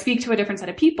so I speak to a different set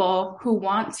of people who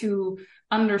want to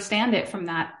understand it from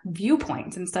that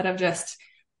viewpoint instead of just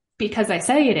because I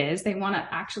say it is. They want to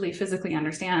actually physically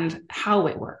understand how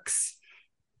it works.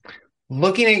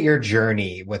 Looking at your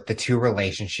journey with the two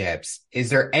relationships, is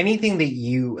there anything that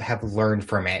you have learned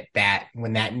from it that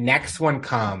when that next one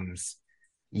comes,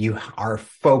 you are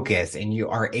focused and you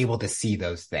are able to see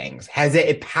those things? Has it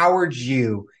empowered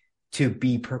you to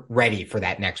be ready for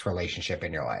that next relationship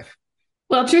in your life?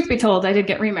 Well, truth be told, I did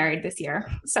get remarried this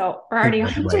year. So we're already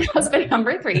on to husband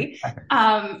number 3.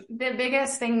 The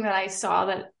biggest thing that I saw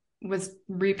that was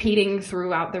repeating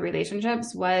throughout the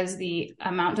relationships was the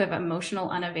amount of emotional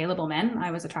unavailable men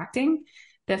I was attracting.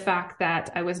 The fact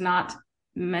that I was not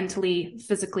mentally,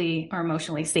 physically, or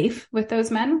emotionally safe with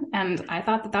those men. And I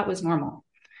thought that that was normal.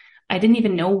 I didn't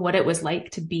even know what it was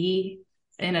like to be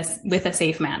with a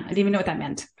safe man. I didn't even know what that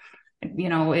meant.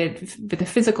 The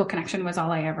physical connection was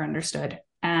all I ever understood.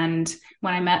 And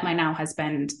when I met my now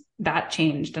husband, that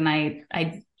changed. And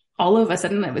I all of a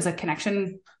sudden, it was a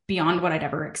connection beyond what I'd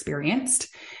ever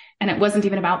experienced. And it wasn't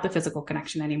even about the physical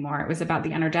connection anymore. It was about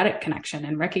the energetic connection,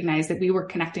 and recognize that we were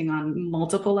connecting on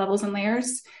multiple levels and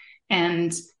layers.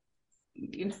 And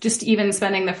just even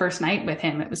spending the first night with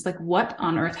him, it was like, what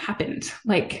on earth happened?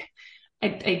 Like,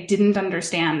 I didn't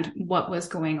understand what was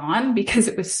going on because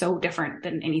it was so different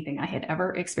than anything I had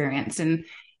ever experienced. And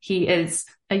he is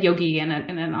a yogi and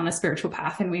on a spiritual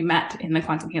path. And we met in the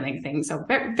quantum healing thing. So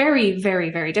very, very, very,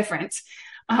 very different.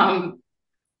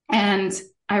 And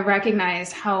I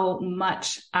recognized how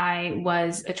much I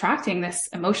was attracting this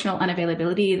emotional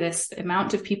unavailability, this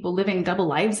amount of people living double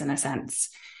lives in a sense.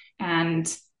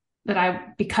 And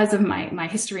that because of my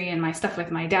history and my stuff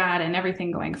with my dad and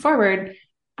everything going forward,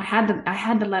 I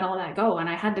had to let all that go. And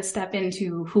I had to step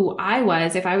into who I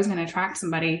was if I was going to attract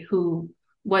somebody who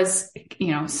was,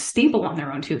 stable on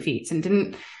their own 2 feet and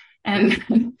didn't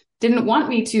want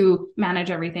me to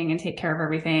manage everything and take care of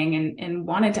everything, and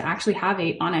wanted to actually have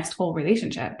a honest, whole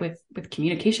relationship with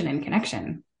communication and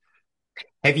connection.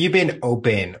 Have you been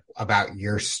open about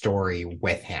your story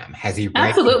with him? Has he read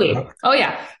Absolutely. Oh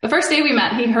yeah. The first day we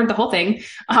met, he heard the whole thing. He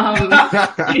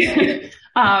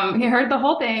heard the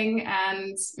whole thing,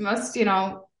 and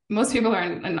most people are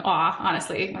in awe,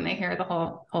 honestly, when they hear the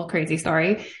whole crazy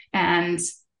story. And,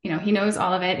 he knows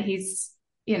all of it. He's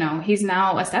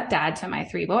now a stepdad to my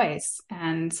 3 boys,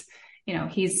 and,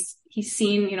 he's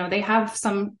seen, they have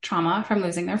some trauma from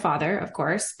losing their father, of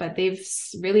course, but they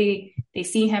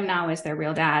see him now as their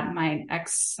real dad. My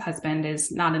ex-husband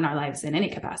is not in our lives in any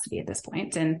capacity at this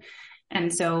point. And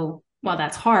so while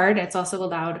that's hard, it's also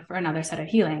allowed for another set of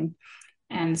healing.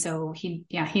 And so he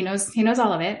knows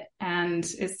all of it and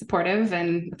is supportive.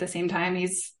 And at the same time,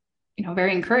 he's,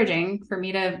 very encouraging for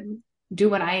me to do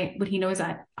what he knows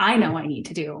that I know I need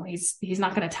to do. He's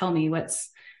not going to tell me what's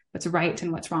right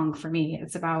and what's wrong for me.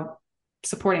 It's about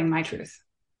supporting my truth.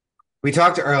 We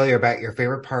talked earlier about your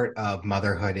favorite part of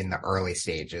motherhood in the early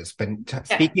stages, but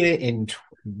speaking in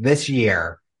this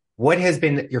year, what has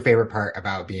been your favorite part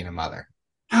about being a mother?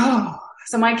 Oh,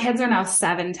 so my kids are now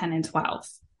 7, 10, and 12,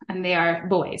 and they are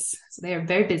boys. So they are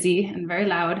very busy and very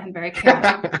loud and very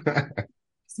chaotic.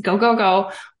 Go, go,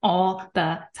 go all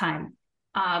the time.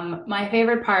 My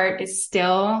favorite part is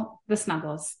still the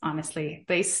snuggles, honestly.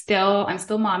 I'm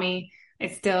still mommy. They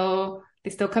still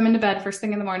come into bed first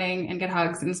thing in the morning and get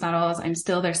hugs and snuggles. I'm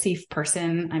still their safe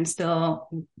person. I'm still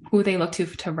who they look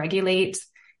to regulate,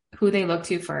 who they look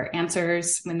to for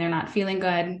answers when they're not feeling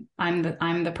good. I'm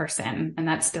the person, and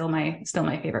that's still my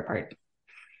favorite part.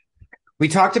 We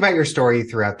talked about your story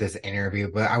throughout this interview,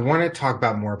 but I want to talk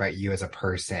about more about you as a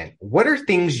person. What are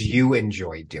things you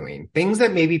enjoy doing? Things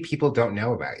that maybe people don't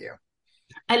know about you?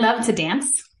 I love to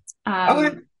dance.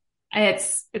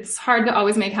 It's hard to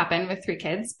always make happen with 3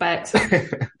 kids, but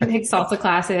I take salsa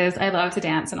classes. I love to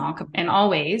dance in all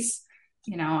ways.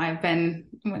 I've been,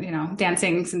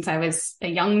 dancing since I was a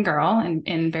young girl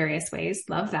in various ways.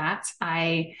 Love that.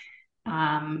 I,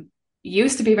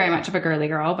 used to be very much of a girly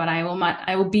girl, but I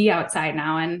will be outside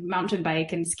now and mountain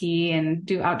bike and ski and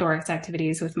do outdoor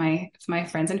activities with my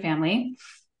friends and family.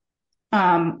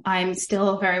 I'm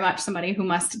still very much somebody who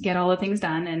must get all the things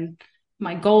done, and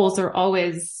my goals are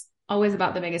always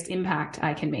about the biggest impact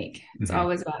I can make. It's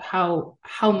always about how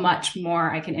much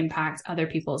more I can impact other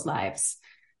people's lives,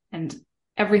 and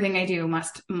everything I do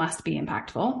must be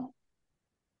impactful.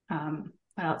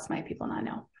 What else might people not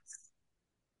know?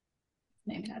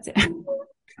 Maybe that's it.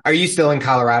 Are you still in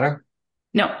Colorado?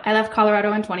 No, I left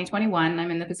Colorado in 2021.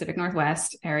 I'm in the Pacific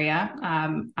Northwest area.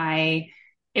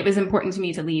 It was important to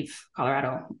me to leave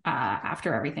Colorado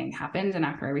after everything happened and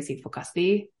after I received full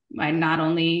custody. I not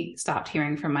only stopped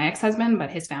hearing from my ex-husband, but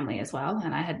his family as well.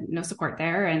 And I had no support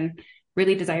there and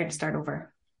really desired to start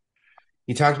over.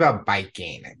 You talked about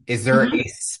biking. Is there a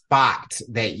spot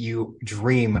that you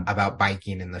dream about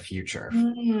biking in the future?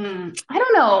 I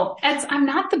don't know. I'm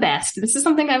not the best. This is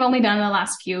something I've only done in the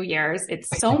last few years.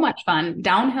 It's so much fun.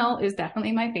 Downhill is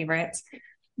definitely my favorite,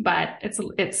 but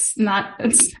it's not,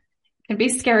 it can be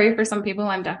scary for some people.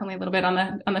 I'm definitely a little bit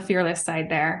on the fearless side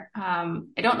there.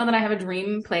 I don't know that I have a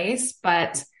dream place,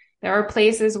 but there are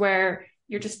places where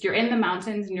you're in the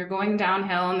mountains and you're going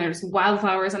downhill and there's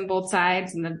wildflowers on both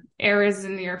sides and the air is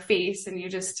in your face and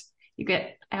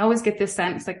I always get this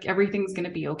sense like everything's going to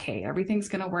be okay. Everything's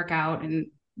going to work out. And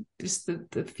just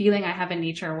the feeling I have in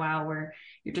nature where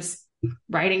you're just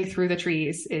riding through the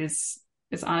trees is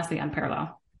honestly unparalleled.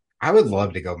 I would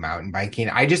love to go mountain biking.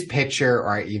 I just picture,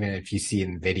 or even if you see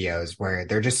in videos where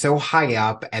they're just so high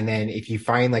up. And then if you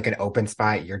find like an open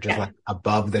spot, you're just like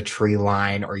above the tree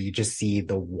line, or you just see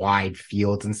the wide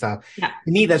fields and stuff. Yeah.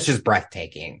 To me, that's just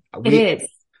breathtaking. It is.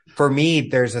 For me,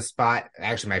 there's a spot,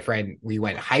 actually, my friend, we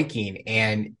went hiking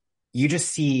and you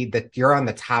just see that you're on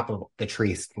the top of the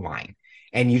tree line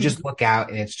and you just look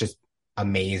out and it's just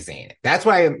amazing. That's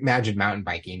why I imagine mountain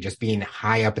biking, just being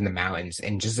high up in the mountains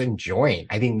and just enjoying.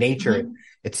 I think nature,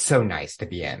 it's so nice to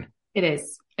be in. It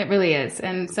is. It really is.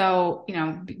 And so,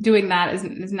 doing that is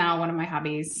now one of my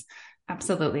hobbies.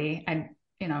 Absolutely. I,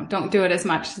 don't do it as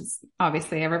much as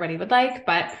obviously everybody would like,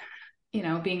 but,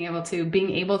 being able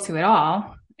to it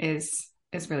all is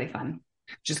really fun.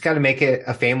 Just got to make it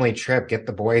a family trip. Get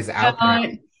the boys out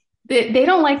there. They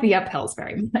don't like the uphills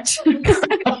very much. They'll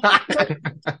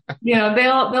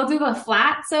do the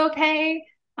flats okay.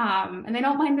 And they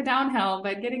don't mind the downhill,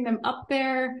 but getting them up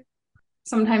there,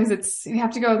 sometimes you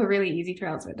have to go the really easy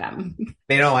trails with them.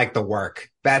 They don't like the work.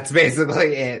 That's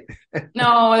basically it.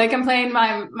 No, they complain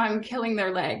I'm killing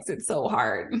their legs. It's so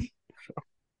hard.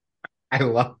 I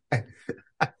love it.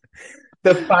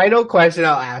 The final question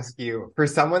I'll ask you, for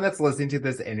someone that's listening to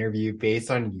this interview based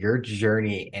on your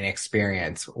journey and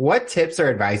experience, what tips or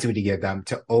advice would you give them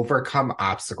to overcome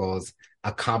obstacles,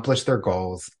 accomplish their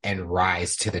goals, and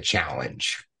rise to the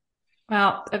challenge?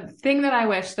 Well, a thing that I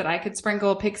wish that I could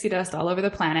sprinkle pixie dust all over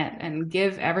the planet and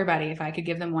give everybody, if I could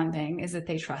give them one thing, is that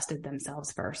they trusted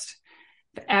themselves first.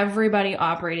 Everybody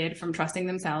operated from trusting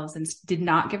themselves and did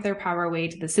not give their power away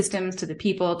to the systems, to the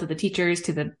people, to the teachers,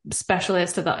 to the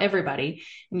specialists, to everybody.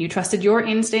 And you trusted your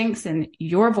instincts and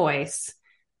your voice,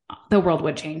 the world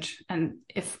would change. And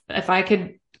if I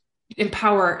could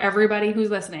empower everybody who's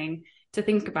listening to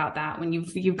think about that, when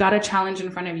you've got a challenge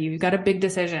in front of you, you've got a big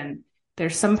decision,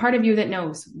 there's some part of you that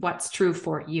knows what's true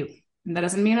for you. And that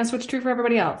doesn't mean that's what's true for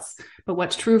everybody else, but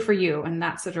what's true for you. And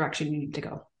that's the direction you need to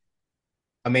go.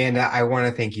 Amanda, I want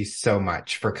to thank you so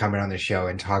much for coming on the show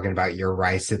and talking about your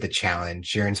rise to the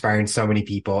challenge. You're inspiring so many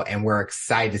people, and we're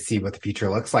excited to see what the future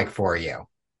looks like for you.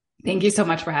 Thank you so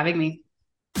much for having me.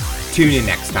 Tune in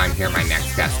next time to hear my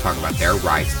next guest talk about their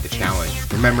rise to the challenge.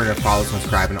 Remember to follow and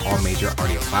subscribe on all major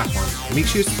audio platforms. And make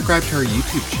sure to subscribe to our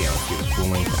YouTube channel to get a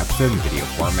full-length episode in video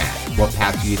format. What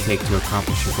path do you take to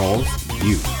accomplish your goals?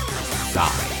 You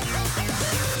decide.